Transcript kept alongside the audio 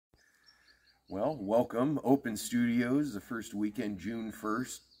Well, welcome. Open Studios, the first weekend, June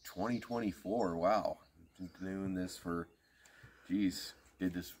 1st, 2024. Wow. Been doing this for, geez,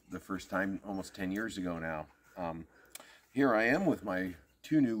 did this the first time almost 10 years ago now. Here I am with my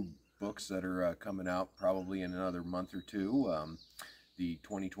two new books that are coming out probably in another month or two. The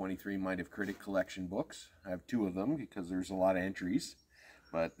 2023 Mind of Critic collection books. I have two of them because there's a lot of entries,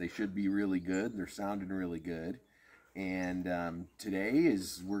 but they should be really good. They're sounding really good. And today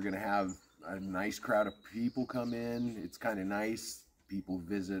we're going to have a nice crowd of people come in. It's kind of nice. People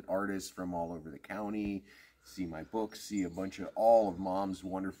visit artists from all over the county, see my books, see all of Mom's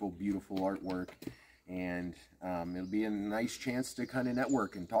wonderful, beautiful artwork. And it'll be a nice chance to kind of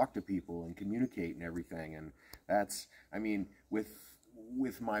network and talk to people and communicate and everything. And that's, I mean, with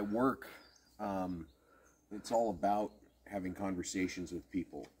my work, it's all about having conversations with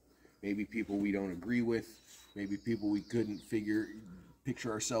people. Maybe people we don't agree with, maybe people we couldn't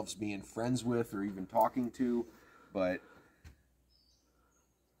picture ourselves being friends with or even talking to, but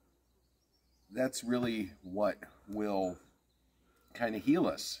that's really what will kind of heal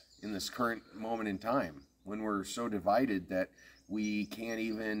us in this current moment in time, when we're so divided that we can't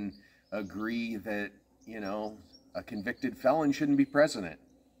even agree that, you know, a convicted felon shouldn't be president.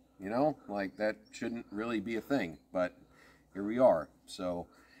 You know, like, that shouldn't really be a thing, but here we are. So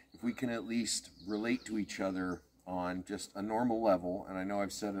if we can at least relate to each other on just a normal level, and I know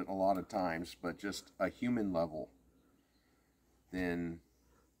I've said it a lot of times, but just a human level, then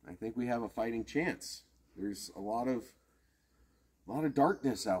I think we have a fighting chance. There's a lot of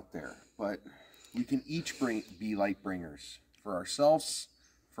darkness out there, but we can each be light bringers for ourselves,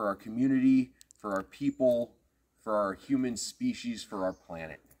 for our community, for our people, for our human species, for our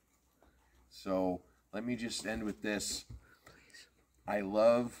planet. So let me just end with this. I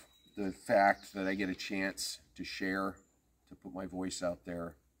love the fact that I get a chance to share, to put my voice out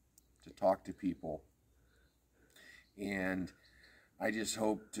there, to talk to people. And I just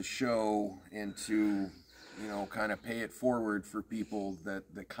hope to show and to, you know, kind of pay it forward for people,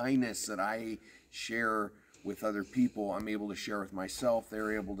 that the kindness that I share with other people, I'm able to share with myself.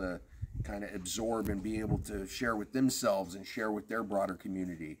 They're able to kind of absorb and be able to share with themselves and share with their broader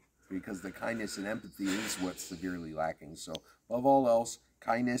community, because the kindness and empathy is what's severely lacking. So above all else,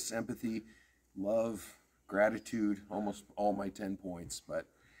 kindness, empathy, love, gratitude, almost all my 10 points. But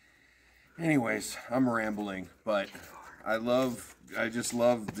anyways, I'm rambling, but I just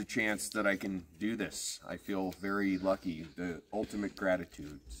love the chance that I can do this. I feel very lucky, the ultimate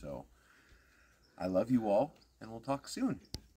gratitude. So I love you all, and we'll talk soon.